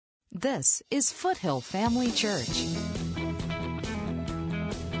This is Foothill Family Church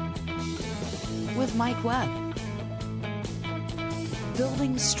with Mike Webb.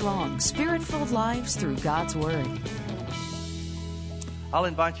 Building strong, spirit-filled lives through God's Word. I'll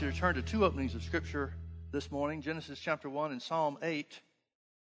invite you to turn to two openings of Scripture this morning, Genesis chapter 1 and Psalm 8.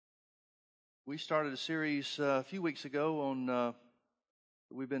 We started a series a few weeks ago on,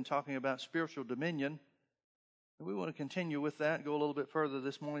 we've been talking about spiritual dominion. And we want to continue with that, go a little bit further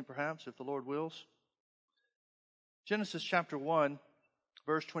this morning perhaps, if the Lord wills. Genesis chapter 1,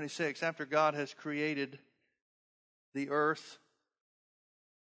 verse 26, after God has created the earth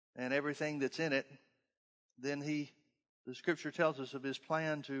and everything that's in it, then the Scripture tells us of His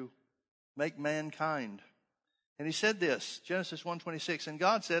plan to make mankind. And He said this, Genesis 1:26, and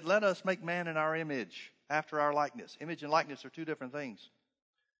God said, let us make man in our image, after our likeness. Image and likeness are two different things.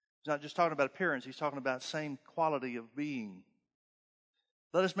 He's not just talking about appearance, He's talking about same quality of being.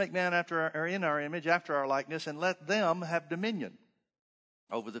 Let us make man in our image, after our likeness, and let them have dominion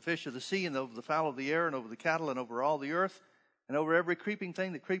over the fish of the sea, and over the fowl of the air, and over the cattle, and over all the earth, and over every creeping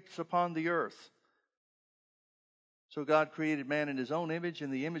thing that creeps upon the earth. So God created man in His own image.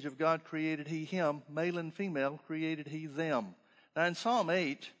 In the image of God created He him. Male and female created He them. Now in Psalm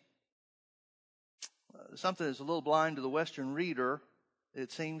 8, something that's a little blind to the Western reader, it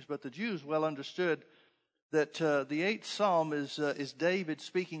seems, but the Jews well understood that the 8th Psalm is David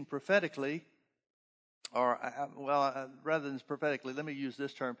speaking prophetically, rather than prophetically, let me use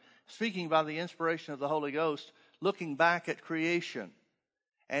this term, speaking by the inspiration of the Holy Ghost, looking back at creation.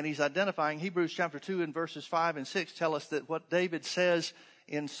 And he's identifying, Hebrews chapter 2 and verses 5 and 6 tell us that what David says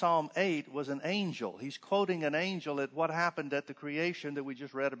in Psalm 8 was an angel. He's quoting an angel at what happened at the creation that we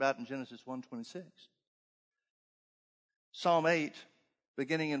just read about in Genesis 1:26. Psalm 8,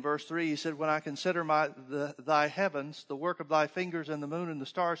 beginning in verse 3, he said, when I consider thy heavens, the work of thy fingers, and the moon and the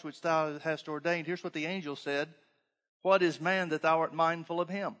stars which thou hast ordained. Here's what the angel said. What is man that thou art mindful of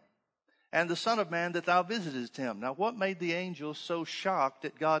him? And the Son of Man that thou visitest him. Now, what made the angels so shocked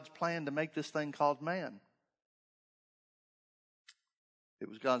at God's plan to make this thing called man? It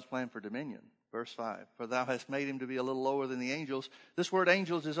was God's plan for dominion. Verse 5, for thou hast made him to be a little lower than the angels. This word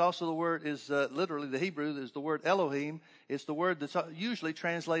angels is also the word, literally the Hebrew, is the word Elohim. It's the word that's usually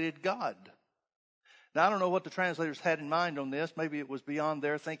translated God. Now, I don't know what the translators had in mind on this. Maybe it was beyond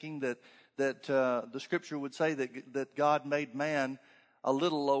their thinking that the Scripture would say that God made man a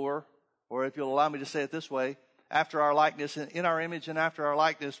little lower. Or if you'll allow me to say it this way, after our likeness, in our image and after our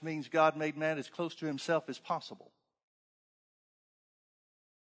likeness means God made man as close to Himself as possible.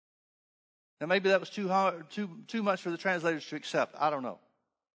 Now maybe that was too much for the translators to accept. I don't know.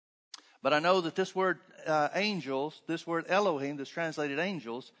 But I know that this word angels, this word Elohim that's translated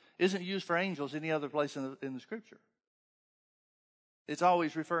angels, isn't used for angels any other place in the Scripture. It's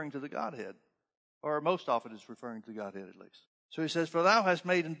always referring to the Godhead. Or most often it's referring to the Godhead at least. So he says, for thou hast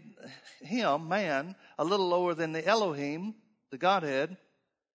made him, man, a little lower than the Elohim, the Godhead,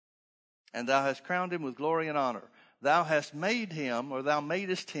 and thou hast crowned him with glory and honor. Thou hast made him, or thou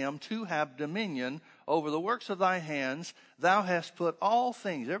madest him, to have dominion over the works of thy hands. Thou hast put all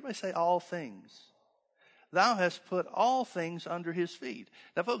things, everybody say all things. Thou hast put all things under his feet.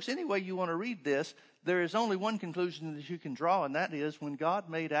 Now, folks, any way you want to read this, there is only one conclusion that you can draw, and that is when God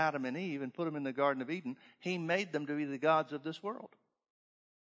made Adam and Eve and put them in the Garden of Eden, He made them to be the gods of this world.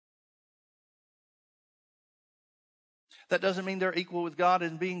 That doesn't mean they're equal with God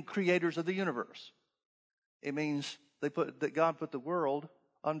in being creators of the universe. It means that God put the world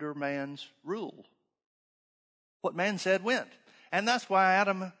under man's rule. What man said went. And that's why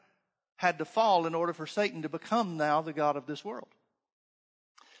Adam had to fall in order for Satan to become now the god of this world.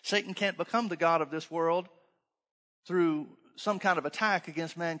 Satan can't become the god of this world through some kind of attack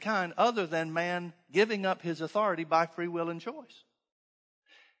against mankind other than man giving up his authority by free will and choice.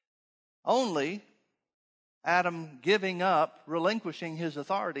 Only Adam giving up, relinquishing his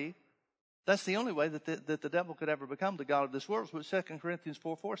authority, that's the only way that the devil could ever become the god of this world, which 2 Corinthians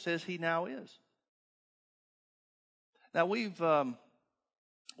 4:4 says he now is. Now we've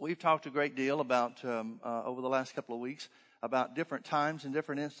talked a great deal about, over the last couple of weeks, about different times and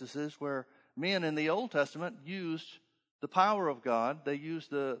different instances where men in the Old Testament used the power of God, they used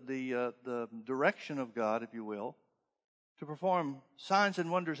the direction of God, if you will, to perform signs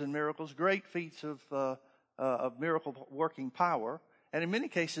and wonders and miracles, great feats of miracle working power, and in many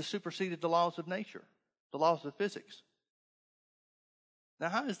cases superseded the laws of nature, the laws of physics. Now,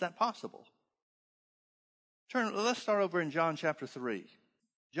 how is that possible? Let's start over in John chapter 3.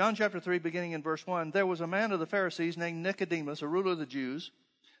 John chapter 3, beginning in verse 1, there was a man of the Pharisees named Nicodemus, a ruler of the Jews.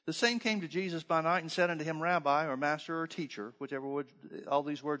 The same came to Jesus by night and said unto him, Rabbi, or master, or teacher, whichever word, all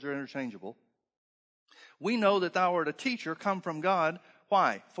these words are interchangeable. We know that thou art a teacher come from God.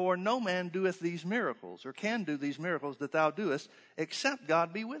 Why? For no man doeth these miracles, or can do these miracles that thou doest, except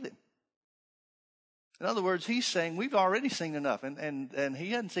God be with him. In other words, he's saying we've already seen enough, and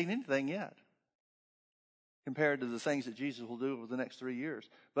he hadn't seen anything yet compared to the things that Jesus will do over the next 3 years.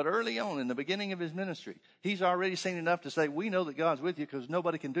 But early on, in the beginning of his ministry, he's already seen enough to say, we know that God's with you because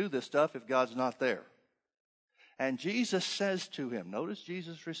nobody can do this stuff if God's not there. And Jesus says to him, notice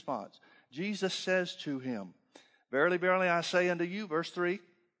Jesus' response. Jesus says to him, Verily, verily, I say unto you, verse 3,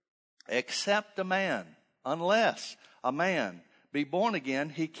 except a man, unless a man be born again,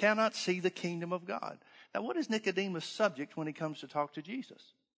 he cannot see the kingdom of God. Now, what is Nicodemus' subject when he comes to talk to Jesus?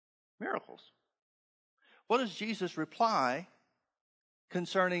 Miracles. What does Jesus reply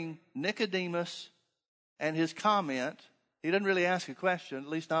concerning Nicodemus and his comment? He doesn't really ask a question, at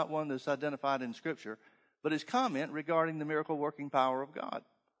least not one that's identified in Scripture, but his comment regarding the miracle working power of God.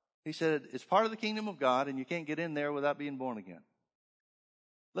 He said, it's part of the kingdom of God, and you can't get in there without being born again.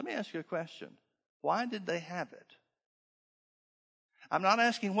 Let me ask you a question. Why did they have it? I'm not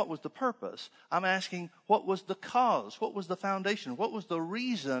asking what was the purpose. I'm asking what was the cause? What was the foundation? What was the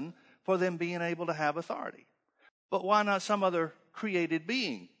reason for them being able to have authority? But why not some other created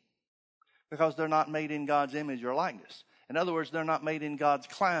being? Because they're not made in God's image or likeness. In other words, they're not made in God's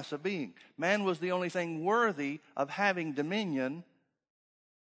class of being. Man was the only thing worthy of having dominion,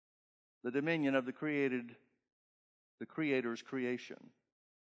 the dominion of the Creator's creation.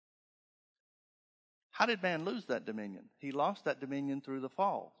 How did man lose that dominion? He lost that dominion through the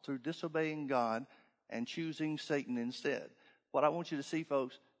fall, through disobeying God and choosing Satan instead. What I want you to see,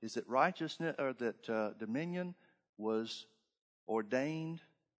 folks, is that righteousness, or that dominion was ordained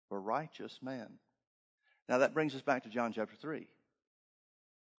for righteous man. Now that brings us back to John chapter 3.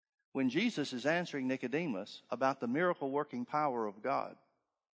 When Jesus is answering Nicodemus about the miracle working power of God,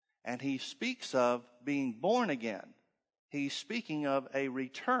 and he speaks of being born again, he's speaking of a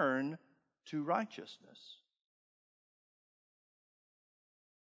return to righteousness.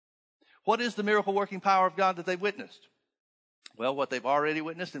 What is the miracle working power of God that they've witnessed? Well, what they've already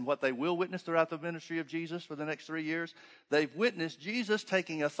witnessed and what they will witness throughout the ministry of Jesus for the next 3 years, they've witnessed Jesus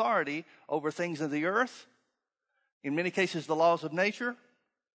taking authority over things of the earth, in many cases the laws of nature,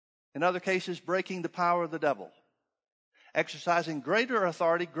 in other cases breaking the power of the devil, exercising greater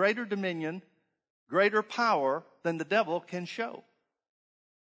authority, greater dominion, greater power than the devil can show.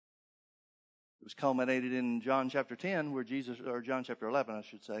 It was culminated in John chapter 10, or John chapter 11, I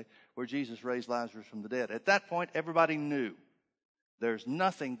should say, where Jesus raised Lazarus from the dead. At that point, everybody knew there's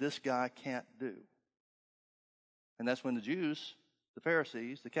nothing this guy can't do. And that's when the Jews, the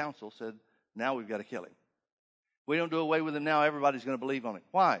Pharisees, the council said, now we've got to kill him. We don't do away with him now, everybody's going to believe on him.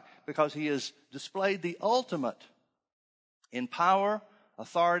 Why? Because he has displayed the ultimate in power,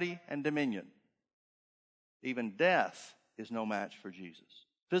 authority, and dominion. Even death is no match for Jesus.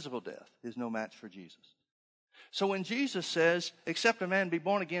 Physical death is no match for Jesus. So when Jesus says, except a man be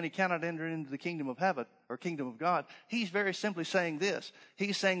born again, he cannot enter into the kingdom of heaven or kingdom of God, he's very simply saying this.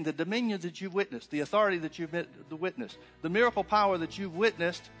 He's saying the dominion that you've witnessed, the authority that you've witnessed, the miracle power that you've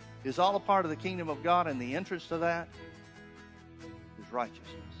witnessed is all a part of the kingdom of God, and the entrance to that is righteousness.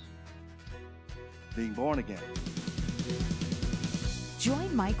 Being born again.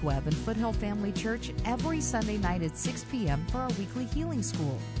 Join Mike Webb and Foothill Family Church every Sunday night at 6 p.m. for our weekly Healing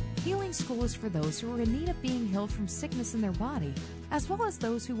School. Healing School is for those who are in need of being healed from sickness in their body, as well as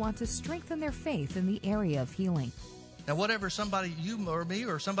those who want to strengthen their faith in the area of healing. Now, whatever somebody, you or me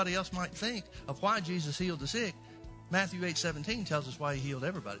or somebody else might think of why Jesus healed the sick, Matthew 8:17 tells us why he healed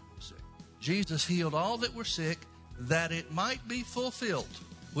everybody that was sick. Jesus healed all that were sick, that it might be fulfilled,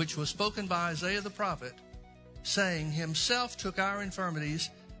 which was spoken by Isaiah the prophet, saying, himself took our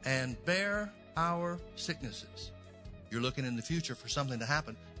infirmities and bare our sicknesses. You're looking in the future for something to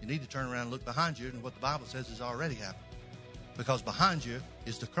happen. You need to turn around and look behind you, and what the Bible says has already happened. Because behind you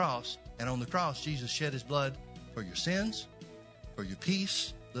is the cross, and on the cross, Jesus shed his blood for your sins, for your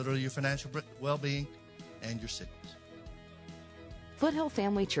peace, literally your financial well-being, and your sickness. Foothill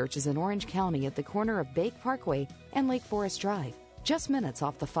Family Church is in Orange County at the corner of Bake Parkway and Lake Forest Drive, just minutes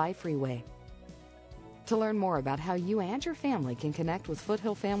off the 5 freeway. To learn more about how you and your family can connect with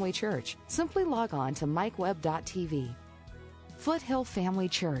Foothill Family Church, simply log on to mikeweb.tv. Foothill Family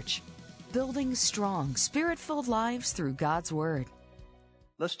Church, building strong, spirit-filled lives through God's Word.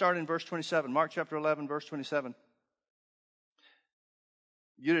 Let's start in verse 27, Mark chapter 11, verse 27.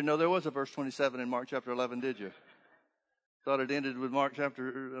 You didn't know there was a verse 27 in Mark chapter 11, did you? Thought it ended with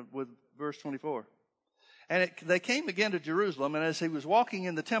with verse 24. And they came again to Jerusalem, and as he was walking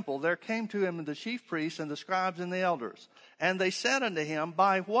in the temple, there came to him the chief priests and the scribes and the elders. And they said unto him,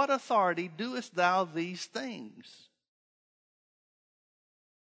 By what authority doest thou these things?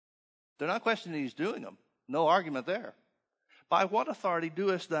 They're not questioning he's doing them. No argument there. By what authority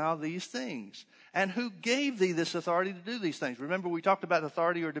doest thou these things? And who gave thee this authority to do these things? Remember, we talked about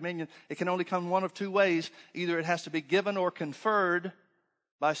authority or dominion. It can only come one of two ways. Either it has to be given or conferred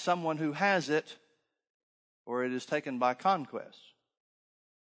by someone who has it, or it is taken by conquest.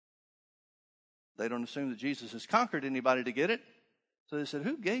 They don't assume that Jesus has conquered anybody to get it. So they said,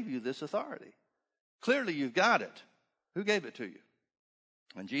 who gave you this authority? Clearly you've got it. Who gave it to you?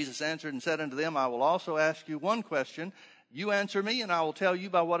 And Jesus answered and said unto them, I will also ask you one question. You answer me, and I will tell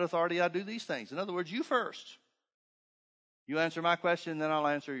you by what authority I do these things. In other words, you first. You answer my question, then I'll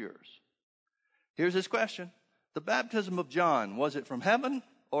answer yours. Here's his question. The baptism of John, was it from heaven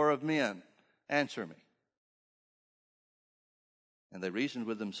or of men? Answer me. And they reasoned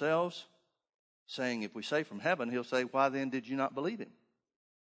with themselves, saying, if we say from heaven, he'll say, why then did you not believe him?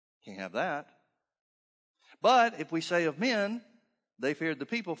 Can't have that. But if we say of men, they feared the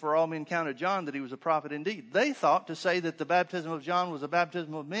people, for all men counted John that he was a prophet indeed. They thought to say that the baptism of John was a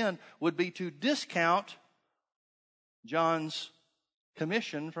baptism of men would be to discount John's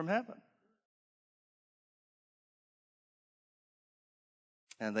commission from heaven.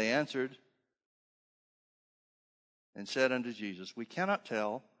 And they answered and said unto Jesus, we cannot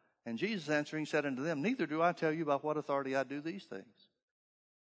tell. And Jesus answering said unto them, neither do I tell you by what authority I do these things.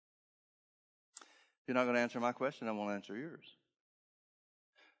 If you're not going to answer my question, I won't answer yours.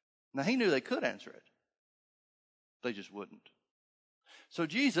 Now, he knew they could answer it. They just wouldn't. So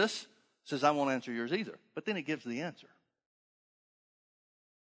Jesus says, I won't answer yours either. But then he gives the answer.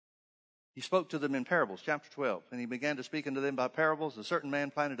 He spoke to them in parables, chapter 12. And he began to speak unto them by parables. A certain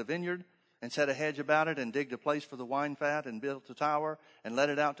man planted a vineyard and set a hedge about it and digged a place for the wine fat and built a tower and let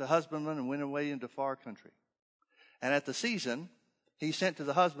it out to husbandmen and went away into far country. And at the season, he sent to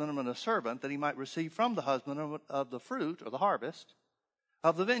the husbandman a servant that he might receive from the husbandman of the fruit or the harvest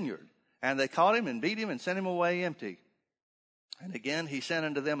of the vineyard. And they caught him and beat him and sent him away empty. And again he sent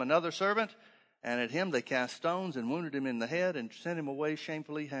unto them another servant, and at him they cast stones and wounded him in the head and sent him away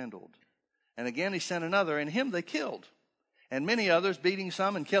shamefully handled. And again he sent another, and him they killed. And many others, beating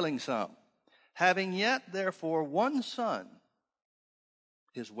some and killing some. Having yet therefore one son,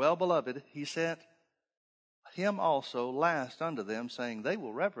 his well-beloved, he sent him also last unto them, saying, they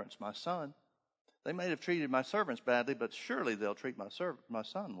will reverence my son. They may have treated my servants badly, but surely they'll treat my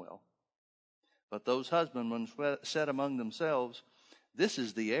son well. But those husbandmen said among themselves, this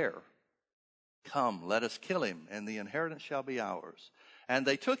is the heir. Come, let us kill him, and the inheritance shall be ours. And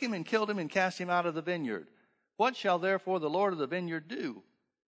they took him and killed him and cast him out of the vineyard. What shall therefore the Lord of the vineyard do?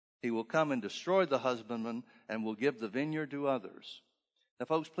 He will come and destroy the husbandman and will give the vineyard to others. Now,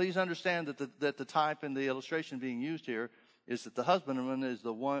 folks, please understand that the type and the illustration being used here is that the husbandman is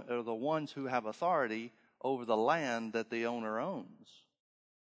the ones who have authority over the land that the owner owns,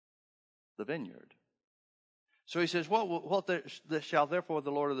 the vineyard. So he says, what shall therefore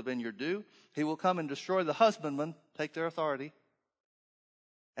the Lord of the vineyard do? He will come and destroy the husbandman, take their authority,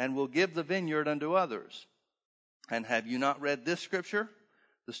 and will give the vineyard unto others. And have you not read this scripture?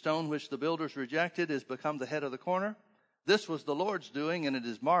 The stone which the builders rejected is become the head of the corner. This was the Lord's doing, and it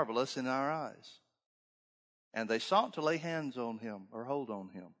is marvelous in our eyes. And they sought to lay hands on him, or hold on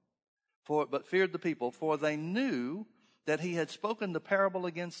him, but feared the people, for they knew that he had spoken the parable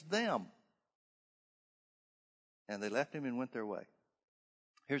against them. And they left him and went their way.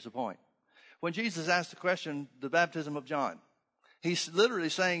 Here's the point. When Jesus asked the question, the baptism of John, he's literally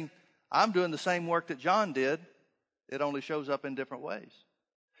saying, I'm doing the same work that John did. It only shows up in different ways.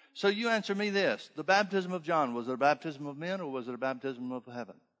 So you answer me this. The baptism of John, was it a baptism of men or was it a baptism of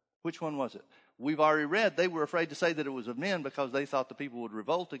heaven? Which one was it? We've already read they were afraid to say that it was of men because they thought the people would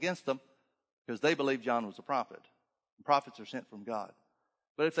revolt against them because they believed John was a prophet. Prophets are sent from God.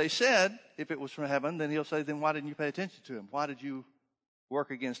 But if they said, if it was from heaven, then he'll say, then why didn't you pay attention to him? Why did you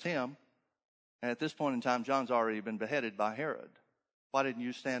work against him? And at this point in time, John's already been beheaded by Herod. Why didn't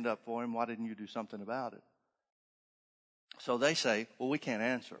you stand up for him? Why didn't you do something about it? So they say, well, we can't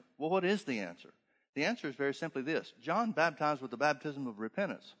answer. Well, what is the answer? The answer is very simply this. John baptized with the baptism of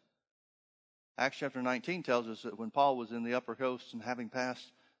repentance. Acts chapter 19 tells us that when Paul was in the upper coast and having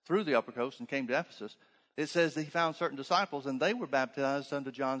passed through the upper coast and came to Ephesus, it says that he found certain disciples and they were baptized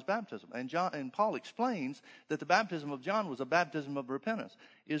unto John's baptism. And Paul explains that the baptism of John was a baptism of repentance.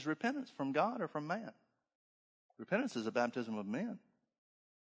 Is repentance from God or from man? Repentance is a baptism of men.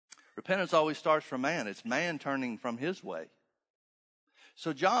 Repentance always starts from man. It's man turning from his way.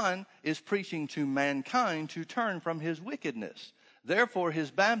 So John is preaching to mankind to turn from his wickedness. Therefore,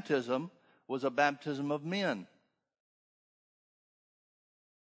 his baptism was a baptism of men.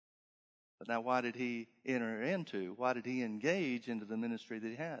 But now why did he why did he engage into the ministry that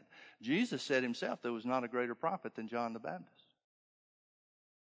he had? Jesus said himself there was not a greater prophet than John the Baptist.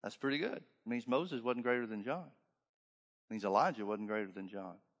 That's pretty good. It means Moses wasn't greater than John. It means Elijah wasn't greater than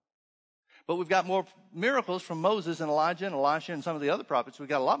John. But we've got more miracles from Moses and Elijah and Elisha and some of the other prophets. We've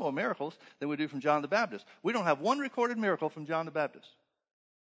got a lot more miracles than we do from John the Baptist. We don't have one recorded miracle from John the Baptist.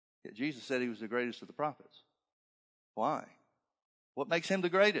 Yet Jesus said he was the greatest of the prophets. Why? What makes him the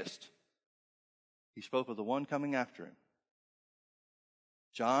greatest? He spoke of the one coming after him.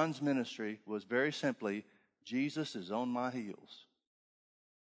 John's ministry was very simply, Jesus is on my heels.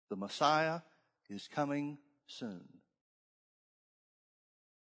 The Messiah is coming soon.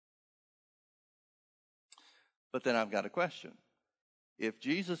 But then I've got a question. If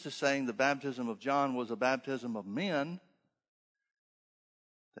Jesus is saying the baptism of John was a baptism of men,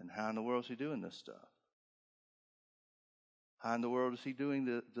 then how in the world is he doing this stuff? How in the world is he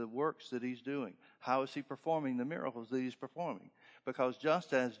doing the works that he's doing? How is he performing the miracles that he's performing? Because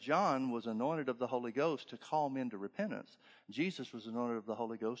just as John was anointed of the Holy Ghost to call men to repentance, Jesus was anointed of the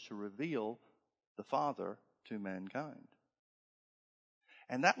Holy Ghost to reveal the Father to mankind.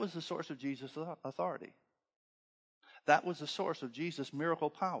 And that was the source of Jesus' authority. That was the source of Jesus'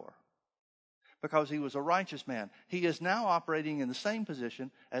 miracle power. Because he was a righteous man. He is now operating in the same position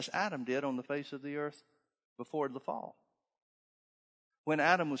as Adam did on the face of the earth before the fall. When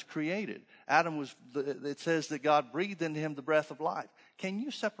Adam was created, it says that God breathed into him the breath of life. Can you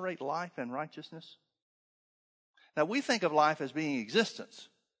separate life and righteousness? Now, we think of life as being existence.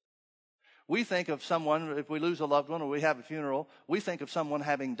 We think of someone, if we lose a loved one or we have a funeral, we think of someone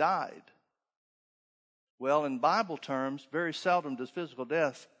having died. Well, in Bible terms, very seldom does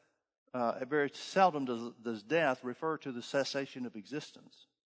death refer to the cessation of existence.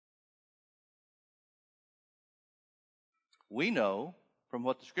 We know from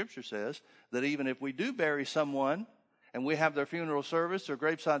what the Scripture says that even if we do bury someone and we have their funeral service or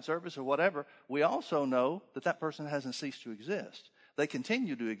graveside service or whatever, we also know that that person hasn't ceased to exist. They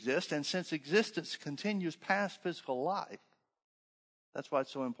continue to exist, and since existence continues past physical life, that's why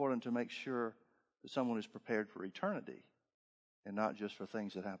it's so important to make sure that someone is prepared for eternity and not just for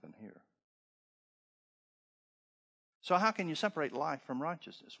things that happen here. So how can you separate life from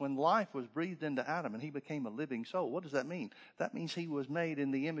righteousness? When life was breathed into Adam and he became a living soul, what does that mean? That means he was made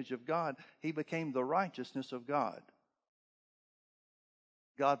in the image of God. He became the righteousness of God.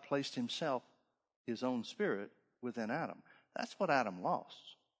 God placed himself, his own spirit, within Adam. That's what Adam lost.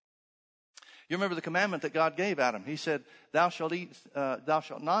 You remember the commandment that God gave Adam. He said, thou shalt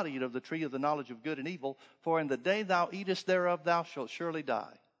not eat of the tree of the knowledge of good and evil, for in the day thou eatest thereof thou shalt surely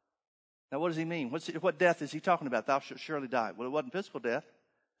die. Now what does he mean? What death is he talking about? Thou shalt surely die. Well, it wasn't physical death,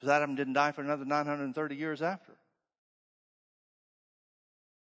 because Adam didn't die for another 930 years after.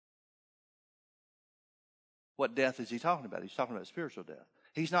 What death is he talking about? He's talking about spiritual death.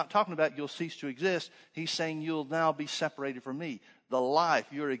 He's not talking about you'll cease to exist. He's saying you'll now be separated from me. The life,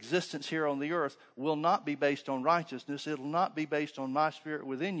 your existence here on the earth will not be based on righteousness. It'll not be based on my spirit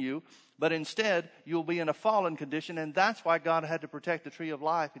within you. But instead, you'll be in a fallen condition. And that's why God had to protect the tree of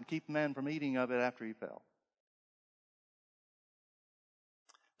life and keep man from eating of it after he fell.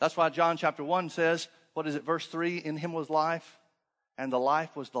 That's why John chapter 1 says, verse 3, in him was life, and the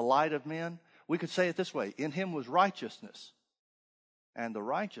life was the light of men. We could say it this way, in him was righteousness, and the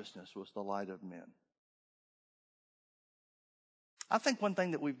righteousness was the light of men. I think one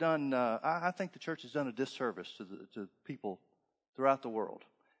thing that we've done, I think the church has done a disservice to people throughout the world.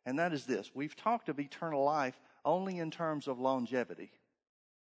 And that is this. We've talked of eternal life only in terms of longevity.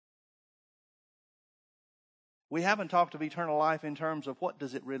 We haven't talked of eternal life in terms of what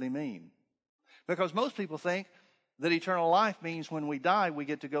does it really mean. Because most people think that eternal life means when we die, we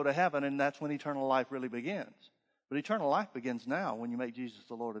get to go to heaven, and that's when eternal life really begins. But eternal life begins now when you make Jesus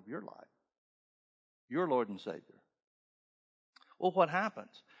the Lord of your life. Your Lord and Savior. Well, what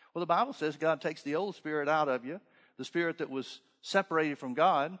happens? Well, the Bible says God takes the old spirit out of you, the spirit that was separated from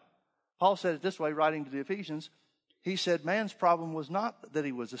God. Paul said it this way, writing to the Ephesians. He said man's problem was not that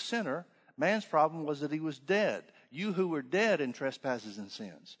he was a sinner. Man's problem was that he was dead. You who were dead in trespasses and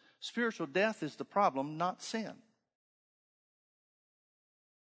sins. Spiritual death is the problem, not sin.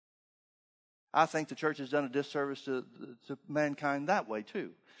 I think the church has done a disservice to mankind that way too.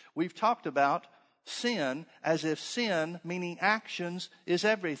 We've talked about sin as if sin, meaning actions, is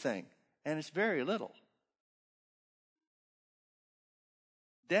everything. And it's very little.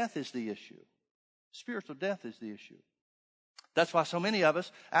 Death is the issue. Spiritual death is the issue. That's why so many of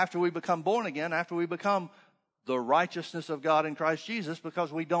us, after we become born again, after we become the righteousness of God in Christ Jesus,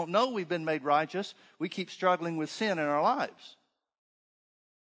 because we don't know we've been made righteous, we keep struggling with sin in our lives.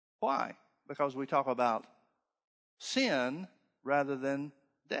 Why? Because we talk about sin rather than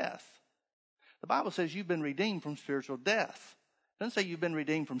death. The Bible says you've been redeemed from spiritual death. It doesn't say you've been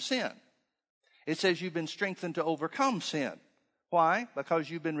redeemed from sin. It says you've been strengthened to overcome sin. Why? Because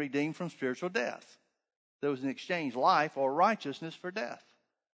you've been redeemed from spiritual death. There was an exchange, life or righteousness for death.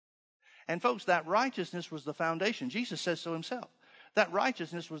 And folks, that righteousness was the foundation. Jesus says so himself. That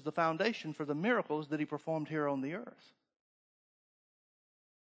righteousness was the foundation for the miracles that he performed here on the earth.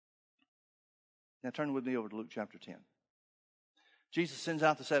 Now turn with me over to Luke chapter 10. Jesus sends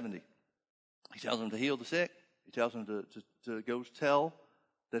out the 70. He tells them to heal the sick. He tells them to go tell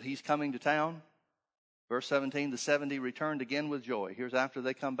that he's coming to town. Verse 17, the 70 returned again with joy. Here's after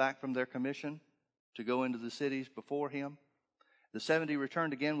they come back from their commission to go into the cities before him. The 70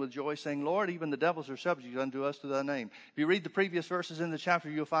 returned again with joy, saying, Lord, even the devils are subject unto us through thy name. If you read the previous verses in the chapter,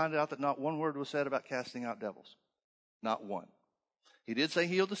 you'll find out that not one word was said about casting out devils. Not one. He did say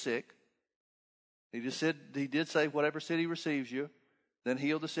heal the sick. He did say whatever city receives you, then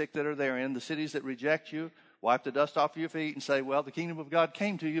heal the sick that are therein. The cities that reject you, wipe the dust off of your feet and say, well, the kingdom of God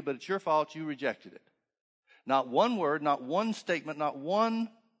came to you, but it's your fault you rejected it. Not one word, not one statement, not one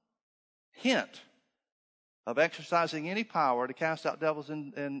hint of exercising any power to cast out devils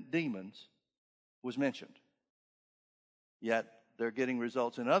and demons was mentioned. Yet they're getting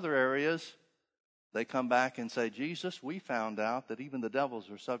results in other areas. They come back and say, Jesus, we found out that even the devils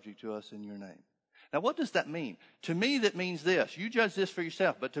are subject to us in your name. Now, what does that mean? To me, that means this. You judge this for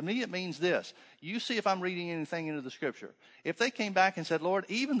yourself, but to me, it means this. You see if I'm reading anything into the Scripture. If they came back and said, Lord,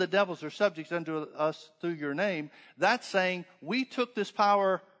 even the devils are subject unto us through your name, that's saying we took this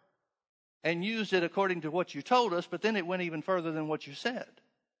power and used it according to what you told us, but then it went even further than what you said.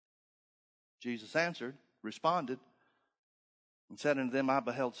 Jesus answered, responded, and said unto them, I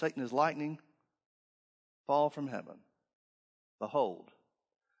beheld Satan as lightning fall from heaven. Behold,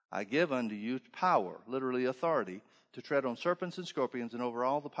 I give unto you power, literally authority, to tread on serpents and scorpions and over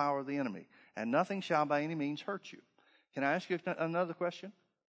all the power of the enemy, and nothing shall by any means hurt you. Can I ask you another question?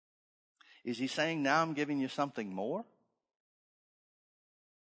 Is he saying, now I'm giving you something more?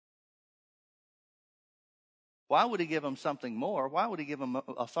 Why would he give them something more? Why would he give them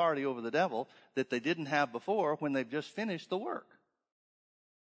authority over the devil that they didn't have before when they've just finished the work?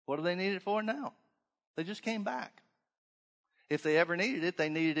 What do they need it for now? They just came back. If they ever needed it, they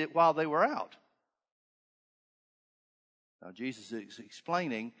needed it while they were out. Now, Jesus is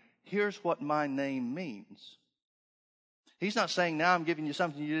explaining, here's what my name means. He's not saying, now I'm giving you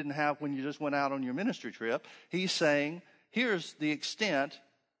something you didn't have when you just went out on your ministry trip. He's saying, here's the extent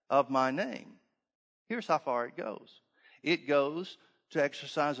of my name. Here's how far it goes. It goes to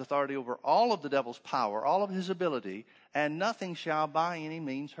exercise authority over all of the devil's power, all of his ability, and nothing shall by any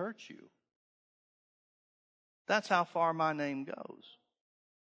means hurt you. That's how far my name goes.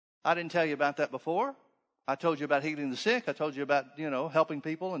 I didn't tell you about that before. I told you about healing the sick. I told you about, helping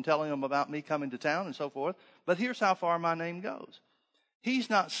people and telling them about me coming to town and so forth. But here's how far my name goes. He's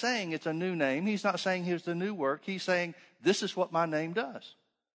not saying it's a new name. He's not saying here's the new work. He's saying this is what my name does.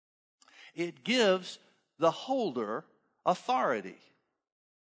 It gives the holder authority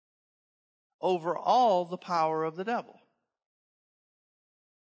over all the power of the devil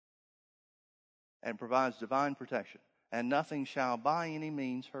and provides divine protection. And nothing shall by any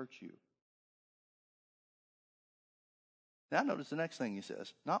means hurt you. Now notice the next thing he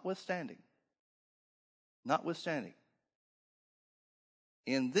says. Notwithstanding.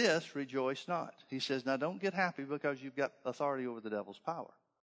 In this rejoice not. He says, now don't get happy because you've got authority over the devil's power.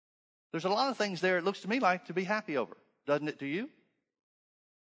 There's a lot of things there it looks to me like to be happy over. Doesn't it to you?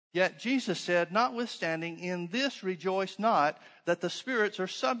 Yet Jesus said, notwithstanding, in this rejoice not that the spirits are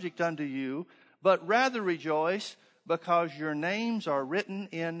subject unto you, but rather rejoice because your names are written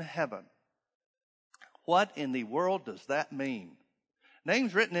in heaven. What in the world does that mean?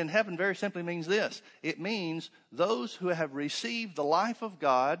 Names written in heaven very simply means this. It means those who have received the life of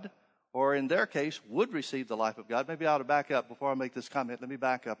God, or in their case, would receive the life of God. Maybe I ought to back up before I make this comment. Let me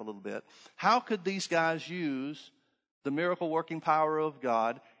back up a little bit. How could these guys use the miracle-working power of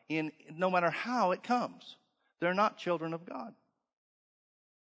God in no matter how it comes? They're not children of God.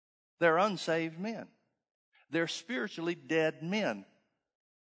 They're unsaved men. They're spiritually dead men.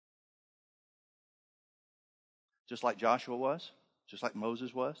 Just like Joshua was, just like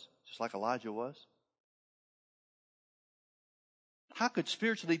Moses was, just like Elijah was. How could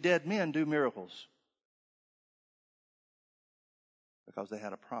spiritually dead men do miracles? Because they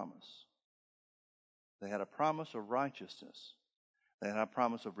had a promise. They had a promise of righteousness. They had a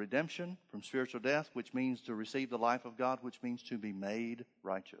promise of redemption from spiritual death, which means to receive the life of God, which means to be made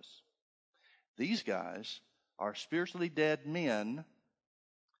righteous. These guys are spiritually dead men,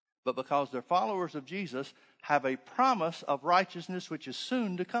 but because they're followers of Jesus, have a promise of righteousness which is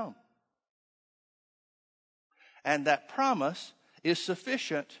soon to come. And that promise is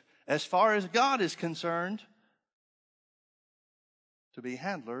sufficient as far as God is concerned to be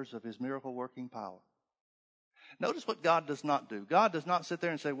handlers of his miracle-working power. Notice what God does not do. God does not sit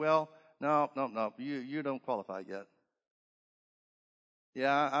there and say, well, no, you don't qualify yet.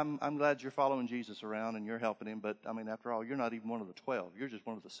 Yeah, I'm glad you're following Jesus around and you're helping him, but, after all, you're not even one of the 12. You're just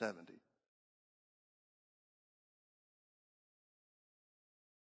one of the 70.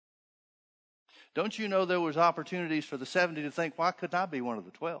 Don't you know there was opportunities for the 70 to think, why couldn't I be one of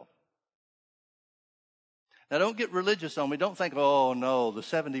the 12? Now, don't get religious on me. Don't think, oh, no, the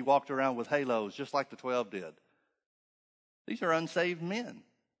 70 walked around with halos just like the 12 did. These are unsaved men.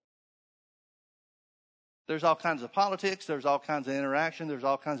 There's all kinds of politics. There's all kinds of interaction. There's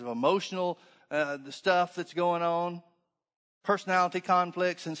all kinds of emotional stuff that's going on. Personality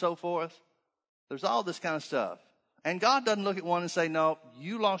conflicts and so forth. There's all this kind of stuff. And God doesn't look at one and say, no,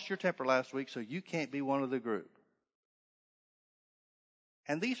 you lost your temper last week, so you can't be one of the group.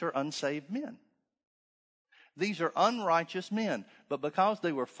 And these are unsaved men. These are unrighteous men. But because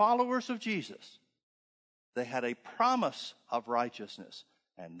they were followers of Jesus, they had a promise of righteousness.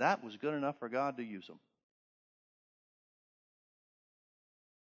 And that was good enough for God to use them.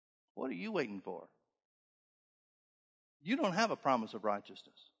 What are you waiting for? You don't have a promise of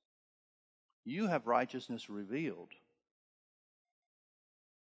righteousness. You have righteousness revealed.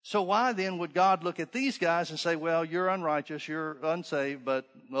 So why then would God look at these guys and say, well, you're unrighteous, you're unsaved, but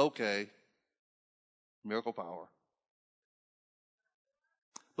okay, miracle power.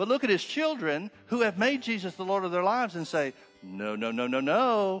 But look at his children who have made Jesus the Lord of their lives and say, no,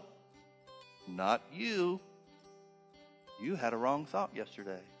 not you. You had a wrong thought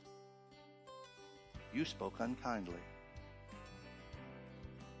yesterday. You spoke unkindly.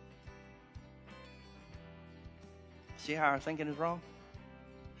 See how our thinking is wrong?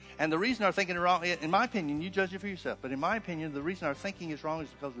 And the reason our thinking is wrong, in my opinion, you judge it for yourself, but in my opinion, the reason our thinking is wrong is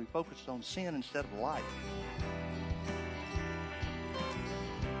because we focused on sin instead of life.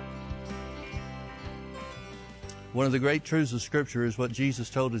 One of the great truths of Scripture is what Jesus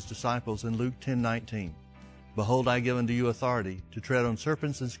told his disciples in Luke 10:19. Behold, I give unto you authority to tread on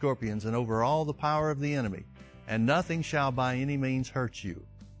serpents and scorpions and over all the power of the enemy, and nothing shall by any means hurt you.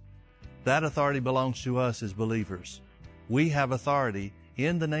 That authority belongs to us as believers. We have authority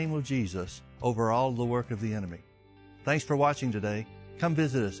in the name of Jesus over all the work of the enemy. Thanks for watching today. Come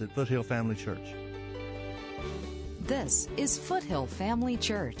visit us at Foothill Family Church. This is Foothill Family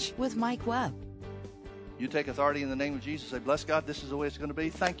Church with Mike Webb. You take authority in the name of Jesus, say, bless God, this is the way it's going to be.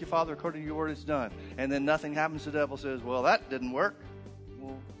 Thank you, Father, according to your word, it's done. And then nothing happens. The devil says, well, that didn't work.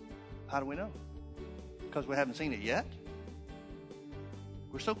 Well, how do we know? Because we haven't seen it yet?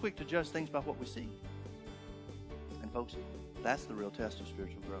 We're so quick to judge things by what we see. And folks, that's the real test of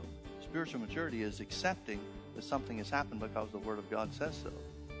spiritual growth. Spiritual maturity is accepting that something has happened because the Word of God says so,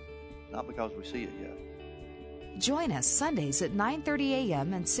 not because we see it yet. Join us Sundays at 9:30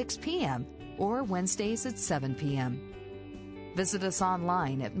 a.m. and 6 p.m. or Wednesdays at 7 p.m. Visit us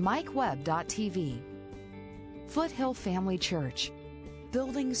online at mikewebb.tv. Foothill Family Church,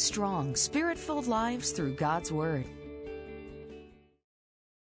 building strong, Spirit-filled lives through God's Word.